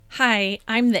Hi,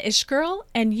 I'm the Ish Girl,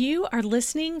 and you are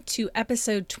listening to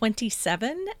episode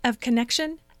 27 of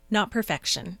Connection, Not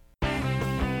Perfection.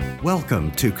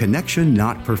 Welcome to Connection,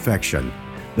 Not Perfection,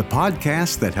 the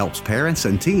podcast that helps parents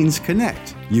and teens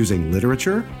connect using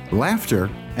literature,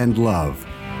 laughter, and love.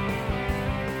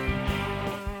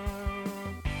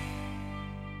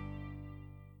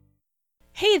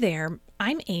 Hey there,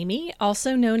 I'm Amy,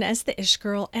 also known as the Ish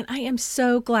Girl, and I am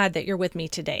so glad that you're with me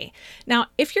today. Now,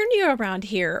 if you're new around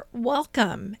here,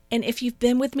 welcome. And if you've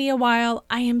been with me a while,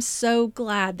 I am so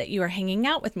glad that you are hanging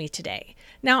out with me today.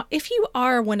 Now, if you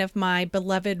are one of my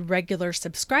beloved regular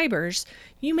subscribers,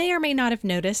 you may or may not have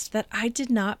noticed that I did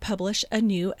not publish a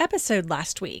new episode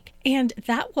last week. And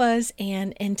that was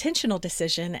an intentional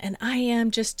decision, and I am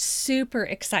just super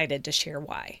excited to share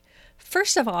why.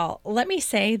 First of all, let me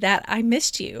say that I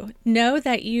missed you. Know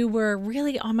that you were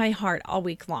really on my heart all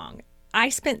week long. I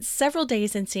spent several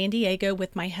days in San Diego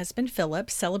with my husband, Philip,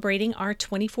 celebrating our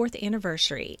 24th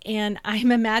anniversary, and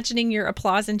I'm imagining your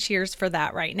applause and cheers for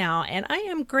that right now, and I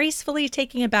am gracefully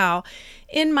taking a bow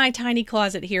in my tiny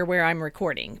closet here where I'm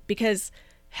recording, because,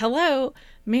 hello,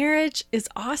 marriage is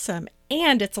awesome,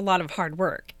 and it's a lot of hard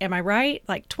work. Am I right?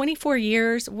 Like 24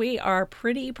 years, we are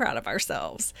pretty proud of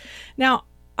ourselves. Now,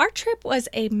 our trip was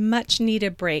a much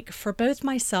needed break for both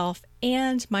myself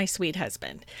and my sweet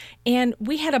husband. And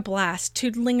we had a blast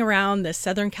tootling around the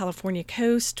Southern California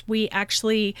coast. We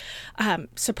actually were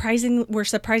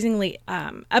surprisingly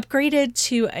upgraded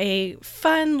to a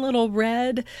fun little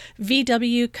red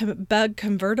VW Bug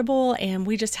convertible, and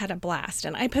we just had a blast.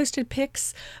 And I posted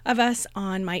pics of us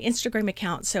on my Instagram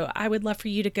account, so I would love for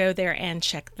you to go there and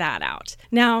check that out.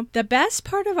 Now, the best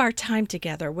part of our time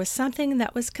together was something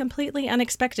that was completely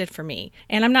unexpected for me,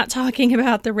 and I'm not talking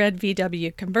about the red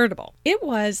VW convertible. It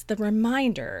was the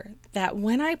reminder that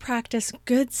when I practice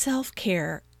good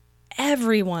self-care,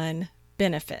 everyone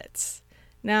benefits.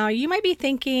 Now, you might be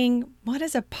thinking, what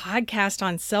does a podcast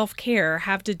on self-care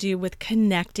have to do with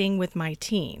connecting with my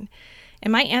teen?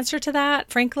 And my answer to that,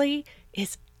 frankly,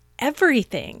 is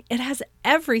everything. It has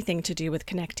everything to do with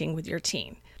connecting with your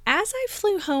teen. As I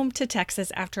flew home to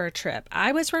Texas after a trip,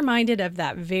 I was reminded of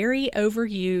that very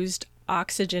overused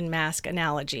oxygen mask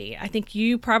analogy. I think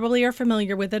you probably are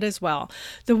familiar with it as well.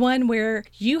 The one where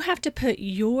you have to put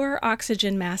your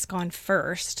oxygen mask on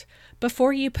first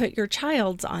before you put your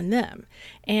child's on them.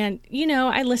 And,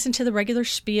 I listen to the regular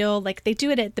spiel, like they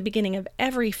do it at the beginning of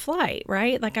every flight,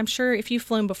 right? Like I'm sure if you've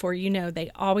flown before,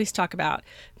 they always talk about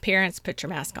parents, put your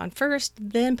mask on first,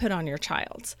 then put on your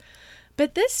child's.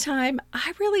 But this time,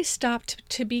 I really stopped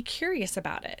to be curious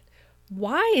about it.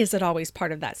 Why is it always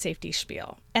part of that safety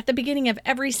spiel at the beginning of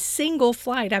every single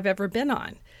flight I've ever been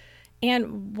on?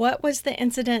 And what was the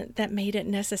incident that made it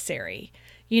necessary?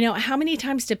 How many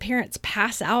times did parents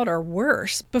pass out or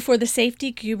worse before the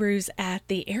safety gurus at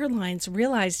the airlines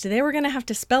realized they were going to have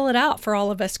to spell it out for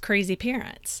all of us crazy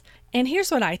parents? And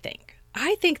here's what I think.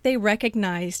 I think they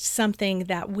recognized something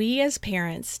that we as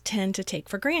parents tend to take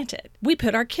for granted. We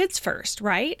put our kids first,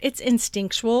 right? It's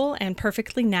instinctual and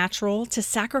perfectly natural to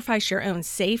sacrifice your own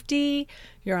safety,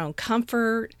 your own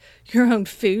comfort, your own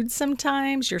food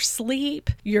sometimes, your sleep,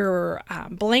 your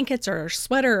blankets or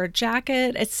sweater or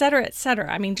jacket, etc.,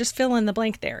 etc. I mean, just fill in the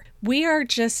blank there. We are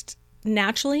just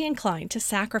naturally inclined to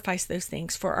sacrifice those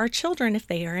things for our children if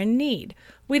they are in need.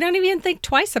 We don't even think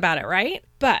twice about it, right?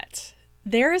 But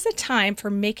there is a time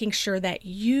for making sure that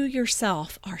you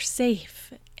yourself are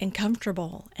safe and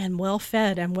comfortable and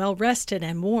well-fed and well-rested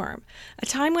and warm. A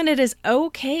time when it is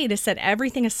okay to set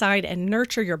everything aside and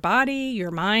nurture your body, your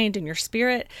mind, and your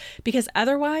spirit, because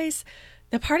otherwise,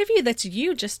 the part of you that's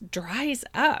you just dries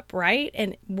up, right?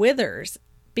 And withers,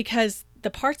 because the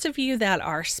parts of you that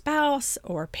are spouse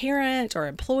or parent or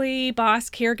employee, boss,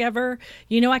 caregiver,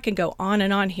 I can go on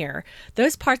and on here.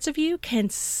 Those parts of you can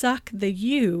suck the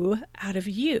you out of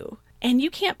you. And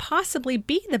you can't possibly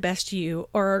be the best you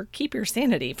or keep your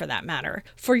sanity for that matter,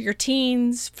 for your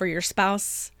teens, for your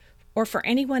spouse, or for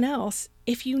anyone else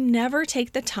if you never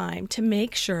take the time to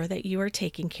make sure that you are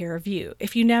taking care of you.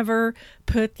 If you never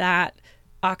put that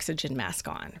oxygen mask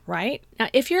on, right? Now,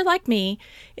 if you're like me,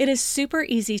 it is super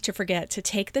easy to forget to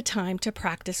take the time to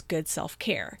practice good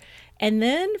self-care. And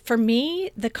then for me,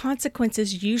 the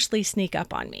consequences usually sneak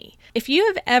up on me. If you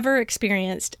have ever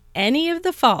experienced any of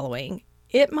the following,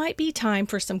 it might be time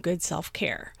for some good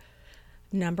self-care.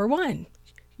 Number one,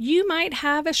 you might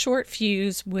have a short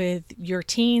fuse with your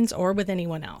teens or with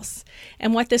anyone else.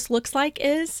 And what this looks like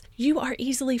is you are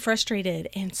easily frustrated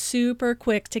and super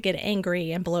quick to get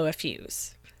angry and blow a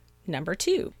fuse. Number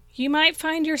two, you might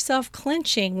find yourself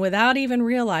clenching without even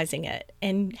realizing it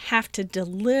and have to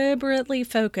deliberately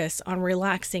focus on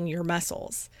relaxing your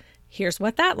muscles. Here's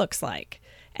what that looks like.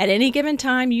 At any given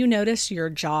time, you notice your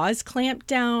jaw is clamped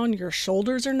down, your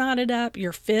shoulders are knotted up,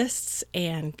 your fists,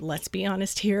 and let's be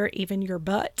honest here, even your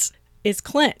butt is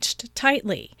clenched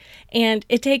tightly. And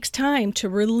it takes time to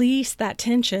release that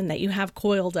tension that you have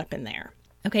coiled up in there.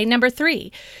 Okay, number 3,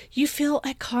 you feel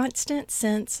a constant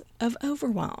sense of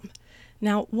overwhelm.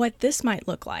 Now, what this might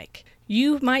look like.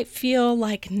 You might feel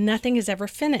like nothing is ever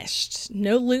finished.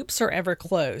 No loops are ever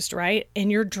closed, right?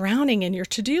 And you're drowning in your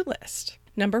to-do list.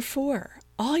 Number 4,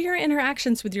 all your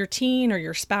interactions with your teen or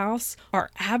your spouse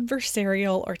are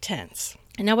adversarial or tense.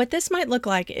 And now what this might look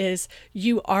like is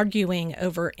you arguing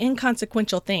over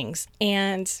inconsequential things,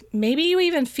 and maybe you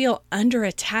even feel under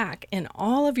attack in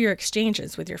all of your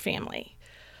exchanges with your family.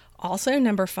 Also,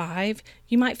 number 5,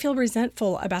 you might feel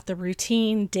resentful about the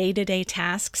routine day-to-day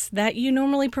tasks that you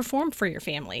normally perform for your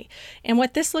family. And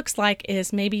what this looks like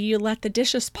is maybe you let the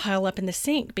dishes pile up in the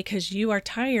sink because you are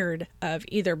tired of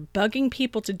either bugging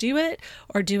people to do it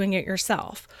or doing it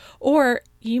yourself. Or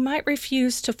you might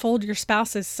refuse to fold your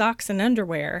spouse's socks and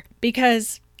underwear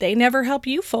because they never help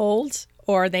you fold,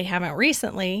 or they haven't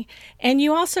recently. And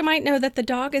you also might know that the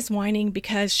dog is whining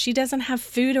because she doesn't have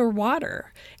food or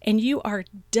water, and you are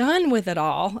done with it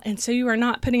all. And so you are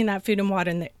not putting that food and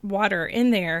water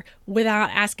in there without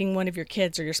asking one of your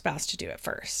kids or your spouse to do it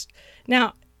first.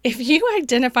 Now, if you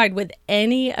identified with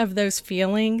any of those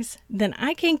feelings, then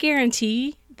I can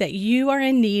guarantee that you are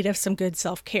in need of some good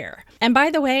self-care. And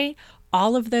by the way,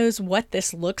 all of those what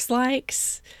this looks like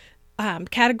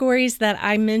categories that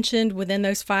I mentioned within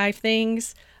those 5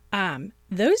 things,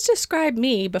 those describe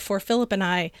me before Philip and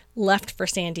I left for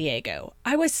San Diego.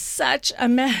 I was such a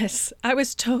mess. I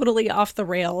was totally off the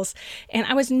rails, and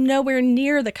I was nowhere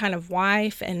near the kind of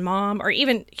wife and mom or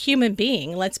even human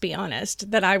being, let's be honest,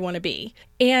 that I want to be.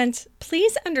 And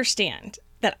please understand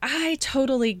that I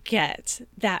totally get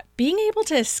that being able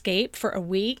to escape for a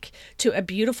week to a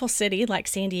beautiful city like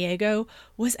San Diego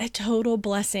was a total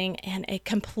blessing and a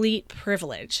complete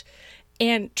privilege.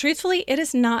 And truthfully, it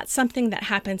is not something that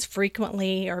happens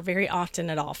frequently or very often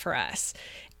at all for us.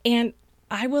 And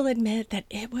I will admit that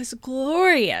it was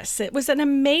glorious. It was an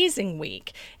amazing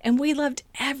week, and we loved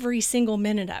every single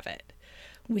minute of it.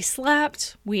 We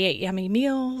slept, we ate yummy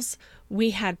meals,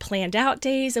 we had planned out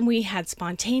days, and we had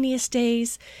spontaneous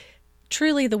days.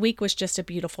 Truly, the week was just a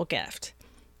beautiful gift.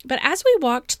 But as we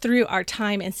walked through our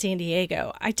time in San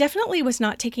Diego, I definitely was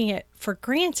not taking it for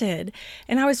granted.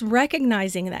 And I was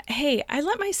recognizing that, hey, I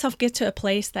let myself get to a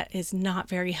place that is not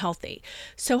very healthy.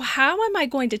 So how am I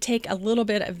going to take a little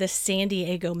bit of this San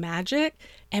Diego magic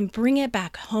and bring it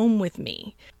back home with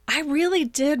me? I really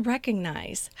did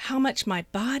recognize how much my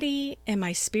body and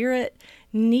my spirit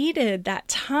needed that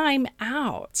time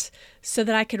out so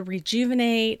that I could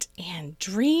rejuvenate and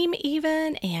dream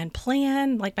even and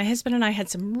plan. Like my husband and I had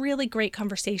some really great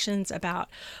conversations about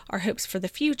our hopes for the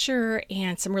future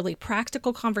and some really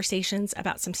practical conversations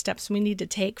about some steps we need to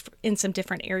take in some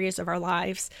different areas of our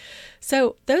lives.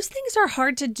 So those things are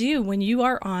hard to do when you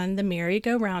are on the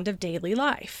merry-go-round of daily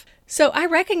life. So I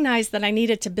recognized that I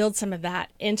needed to build some of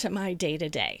that into my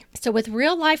day-to-day. So with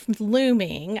real life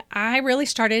looming, I really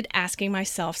started asking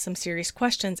myself some serious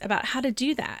questions about how to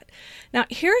do that. Now,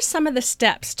 here are some of the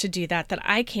steps to do that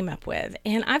I came up with,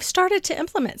 and I've started to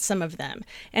implement some of them.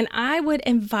 And I would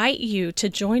invite you to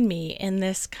join me in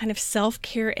this kind of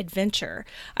self-care adventure.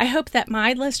 I hope that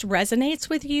my list resonates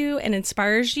with you and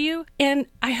inspires you. And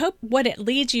I hope what it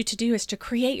leads you to do is to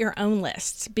create your own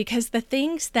lists, because the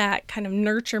things that kind of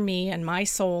nurture me and my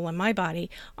soul and my body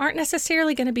aren't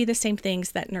necessarily going to be the same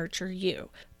things that nurture you.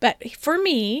 But for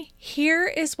me, here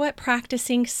is what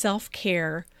practicing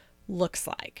self-care looks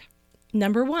like.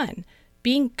 Number 1,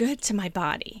 being good to my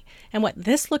body. And what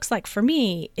this looks like for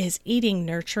me is eating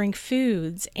nurturing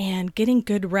foods and getting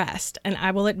good rest. And I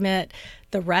will admit,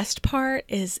 the rest part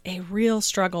is a real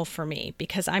struggle for me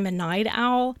because I'm a night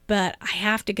owl, but I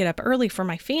have to get up early for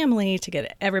my family to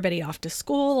get everybody off to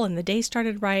school and the day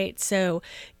started right. So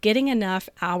getting enough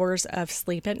hours of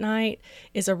sleep at night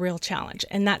is a real challenge.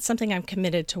 And that's something I'm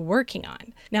committed to working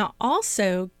on. Now,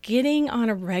 also getting on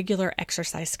a regular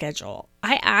exercise schedule.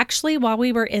 I actually, while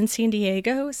we were in San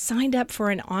Diego, signed up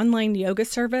for an online yoga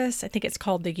service. I think it's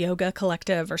called the Yoga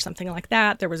Collective or something like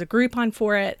that. There was a Groupon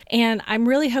for it. And I'm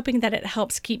really hoping that it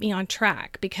helps keep me on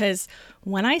track, because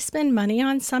when I spend money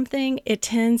on something, it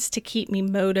tends to keep me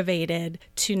motivated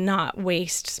to not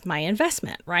waste my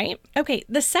investment, right? Okay,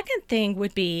 the second thing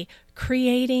would be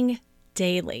creating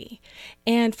daily.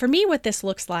 And for me, what this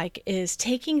looks like is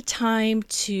taking time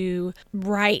to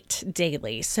write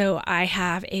daily. So I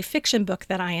have a fiction book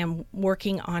that I am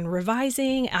working on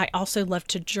revising. I also love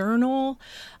to journal.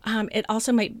 It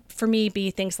also might, for me,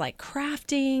 be things like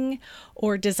crafting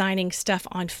or designing stuff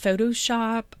on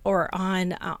Photoshop or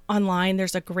on online.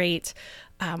 There's a great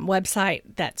website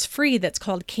that's free that's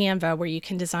called Canva, where you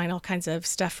can design all kinds of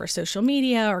stuff for social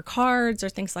media or cards or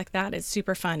things like that. It's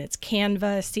super fun. It's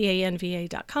Canva,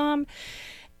 Canva.com.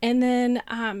 And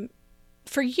then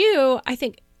for you, I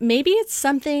think maybe it's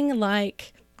something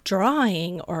like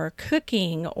drawing or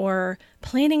cooking or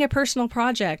planning a personal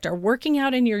project or working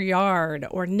out in your yard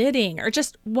or knitting or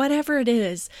just whatever it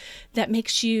is that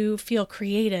makes you feel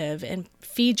creative and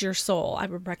feeds your soul. I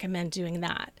would recommend doing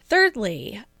that.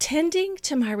 Thirdly, tending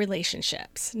to my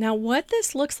relationships. Now, what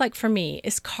this looks like for me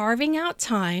is carving out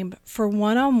time for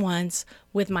one-on-ones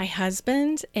with my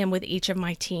husband and with each of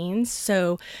my teens.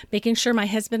 So making sure my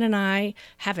husband and I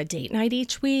have a date night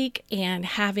each week and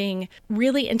having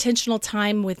really intentional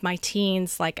time with my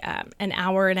teens, like an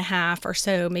hour and a half or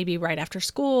so, maybe right after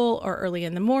school or early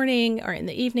in the morning or in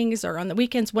the evenings or on the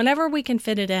weekends, whenever we can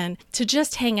fit it in, to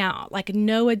just hang out, like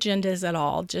no agendas at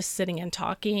all, just sitting and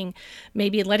talking,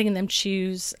 maybe letting them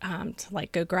choose to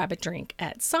like go grab a drink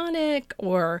at Sonic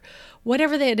or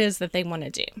whatever it is that they want to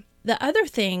do. The other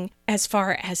thing, as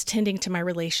far as tending to my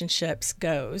relationships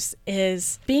goes,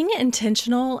 is being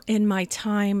intentional in my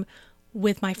time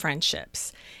with my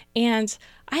friendships. And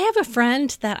I have a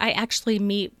friend that I actually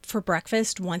meet for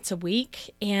breakfast once a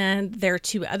week, and there are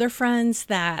two other friends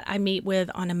that I meet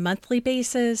with on a monthly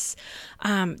basis.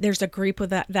 There's a group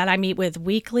that I meet with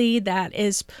weekly that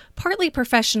is partly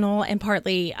professional and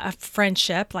partly a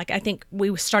friendship. Like I think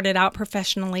we started out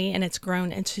professionally, and it's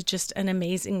grown into just an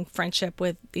amazing friendship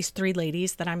with these three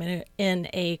ladies that I'm in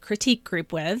a critique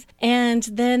group with. And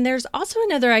then there's also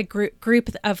another group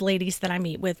of ladies that I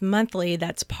meet with monthly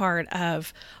that's part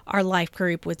of our life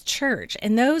group with church.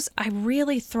 And those, I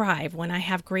really thrive when I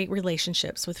have great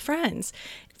relationships with friends.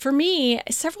 For me,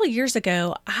 several years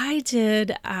ago, I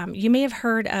did, you may have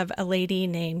heard of a lady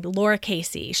named Laura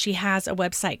Casey. She has a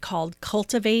website called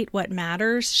Cultivate What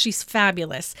Matters. She's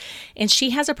fabulous. And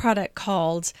she has a product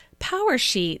called Power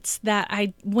Sheets that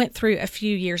I went through a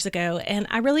few years ago. And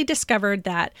I really discovered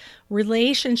that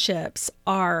relationships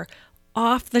are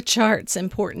off the charts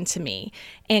important to me.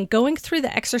 And going through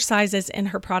the exercises in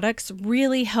her products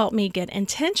really helped me get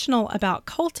intentional about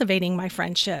cultivating my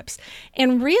friendships.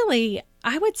 And really,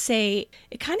 I would say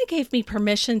it kind of gave me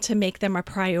permission to make them a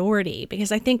priority,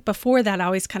 because I think before that I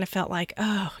always kind of felt like,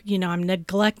 oh, I'm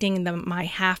neglecting my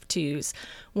have-tos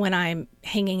when I'm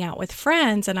hanging out with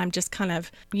friends and I'm just kind of,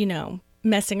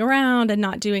 messing around and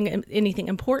not doing anything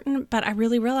important. But I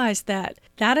really realized that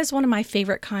that is one of my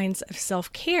favorite kinds of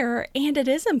self-care, and it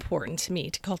is important to me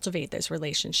to cultivate those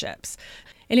relationships.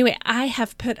 Anyway, I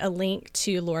have put a link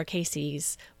to Laura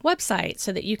Casey's website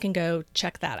so that you can go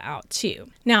check that out too.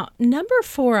 Now, number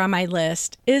 4 on my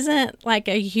list isn't like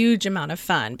a huge amount of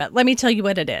fun, but let me tell you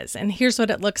what it is. And here's what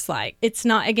it looks like. It's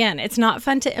not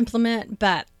fun to implement,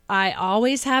 but I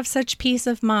always have such peace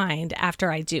of mind after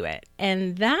I do it.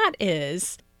 And that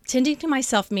is, tending to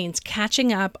myself means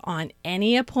catching up on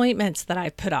any appointments that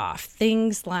I've put off.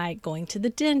 Things like going to the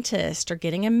dentist or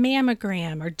getting a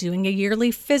mammogram or doing a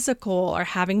yearly physical or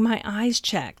having my eyes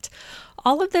checked.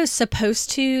 All of those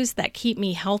supposed tos that keep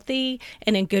me healthy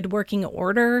and in good working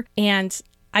order. And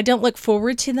I don't look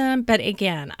forward to them, but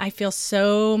again, I feel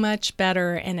so much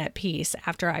better and at peace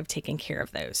after I've taken care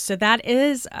of those. So that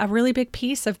is a really big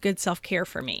piece of good self-care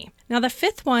for me. Now, the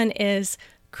 5th one is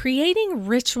creating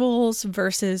rituals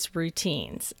versus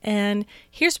routines. And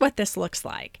here's what this looks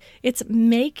like. It's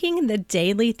making the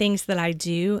daily things that I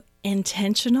do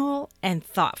intentional and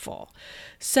thoughtful.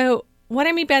 So what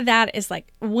I mean by that is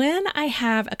like when I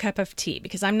have a cup of tea,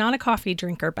 because I'm not a coffee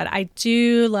drinker, but I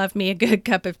do love me a good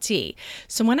cup of tea.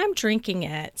 So when I'm drinking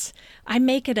it, I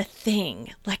make it a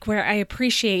thing, like where I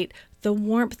appreciate the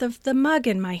warmth of the mug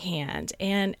in my hand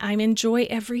and I enjoy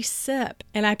every sip,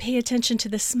 and I pay attention to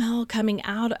the smell coming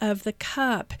out of the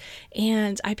cup,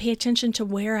 and I pay attention to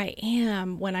where I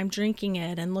am when I'm drinking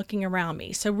it and looking around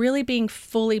me. So really being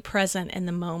fully present in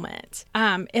the moment.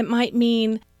 It might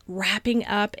mean wrapping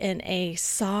up in a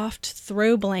soft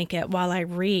throw blanket while I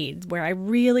read, where I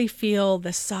really feel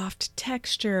the soft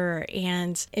texture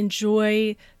and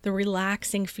enjoy the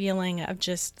relaxing feeling of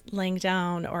just laying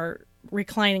down or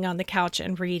reclining on the couch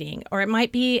and reading. Or it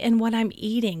might be in what I'm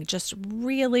eating, just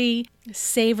really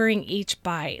savoring each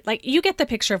bite. Like, you get the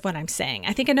picture of what I'm saying.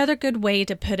 I think another good way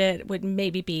to put it would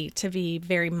maybe be to be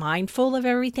very mindful of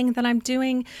everything that I'm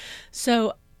doing.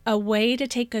 So a way to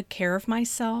take good care of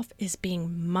myself is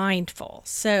being mindful.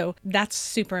 So that's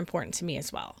super important to me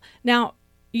as well. Now,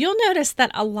 you'll notice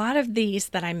that a lot of these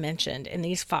that I mentioned in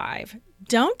these 5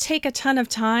 don't take a ton of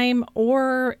time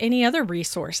or any other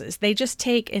resources. They just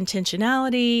take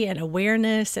intentionality and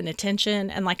awareness and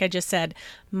attention. And like I just said,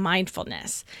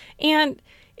 mindfulness. And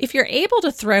if you're able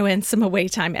to throw in some away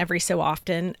time every so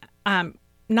often,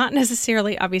 not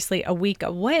necessarily obviously a week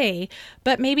away,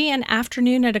 but maybe an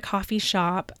afternoon at a coffee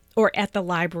shop or at the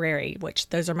library, which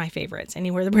those are my favorites,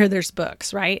 anywhere where there's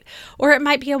books, right? Or it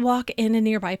might be a walk in a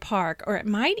nearby park, or it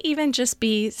might even just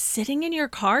be sitting in your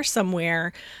car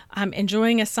somewhere,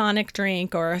 enjoying a Sonic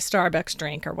drink or a Starbucks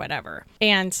drink or whatever.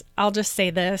 And I'll just say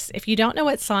this, if you don't know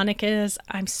what Sonic is,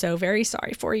 I'm so very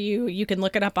sorry for you. You can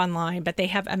look it up online, but they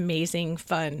have amazing,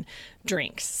 fun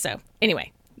drinks. So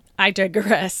anyway, I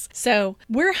digress. So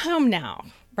we're home now,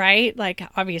 right? Like,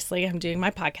 obviously, I'm doing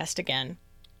my podcast again.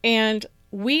 And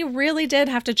we really did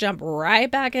have to jump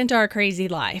right back into our crazy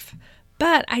life.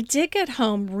 But I did get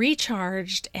home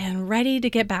recharged and ready to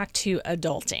get back to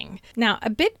adulting. Now, a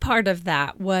big part of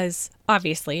that was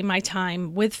obviously my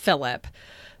time with Philip.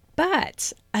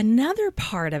 But another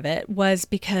part of it was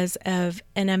because of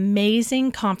an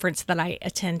amazing conference that I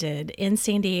attended in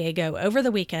San Diego over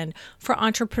the weekend for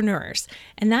entrepreneurs.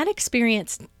 And that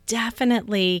experience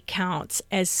definitely counts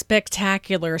as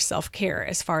spectacular self-care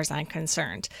as far as I'm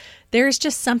concerned. There's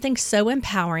just something so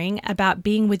empowering about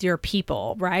being with your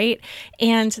people, right?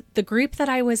 And the group that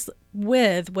I was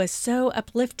with was so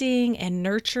uplifting and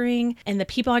nurturing, and the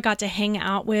people I got to hang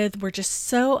out with were just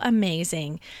so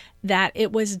amazing that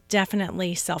it was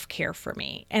definitely self-care for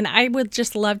me. And I would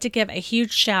just love to give a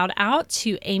huge shout out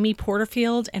to Amy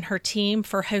Porterfield and her team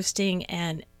for hosting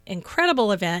an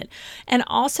incredible event, and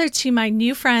also to my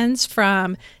new friends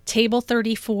from Table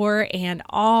 34 and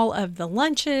all of the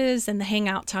lunches and the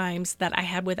hangout times that I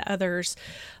had with others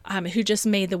who just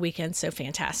made the weekend so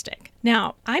fantastic.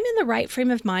 Now, I'm in the right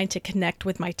frame of mind to connect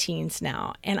with my teens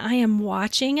now, and I am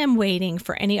watching and waiting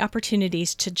for any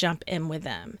opportunities to jump in with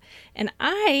them. And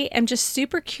I am just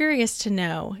super curious to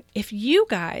know if you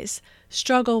guys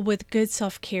struggle with good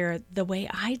self-care the way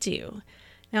I do.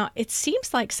 Now, it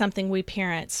seems like something we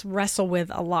parents wrestle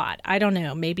with a lot. I don't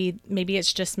know, maybe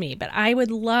it's just me, but I would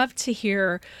love to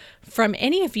hear from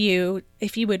any of you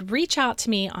if you would reach out to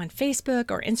me on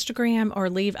Facebook or Instagram, or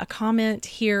leave a comment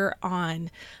here on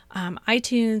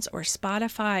iTunes or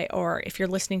Spotify, or if you're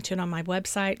listening to it on my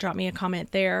website, drop me a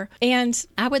comment there. And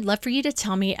I would love for you to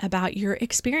tell me about your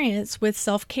experience with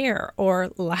self-care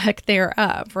or lack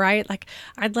thereof, right? Like,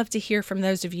 I'd love to hear from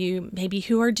those of you maybe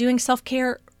who are doing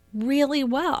self-care really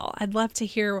well. I'd love to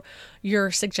hear your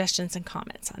suggestions and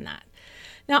comments on that.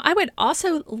 Now, I would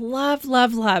also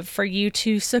love for you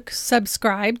to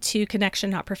subscribe to Connection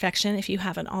Not Perfection if you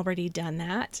haven't already done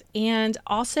that. And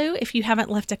also, if you haven't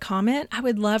left a comment, I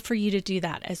would love for you to do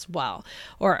that as well,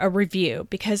 or a review,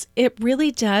 because it really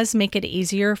does make it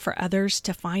easier for others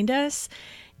to find us.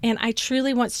 And I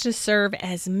truly want to serve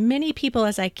as many people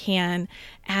as I can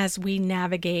as we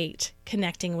navigate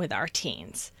connecting with our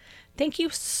teens. Thank you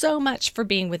so much for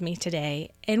being with me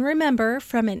today. And remember,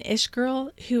 from an Ish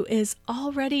girl who is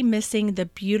already missing the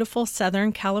beautiful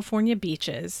Southern California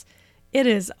beaches, it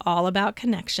is all about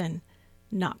connection,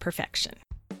 not perfection.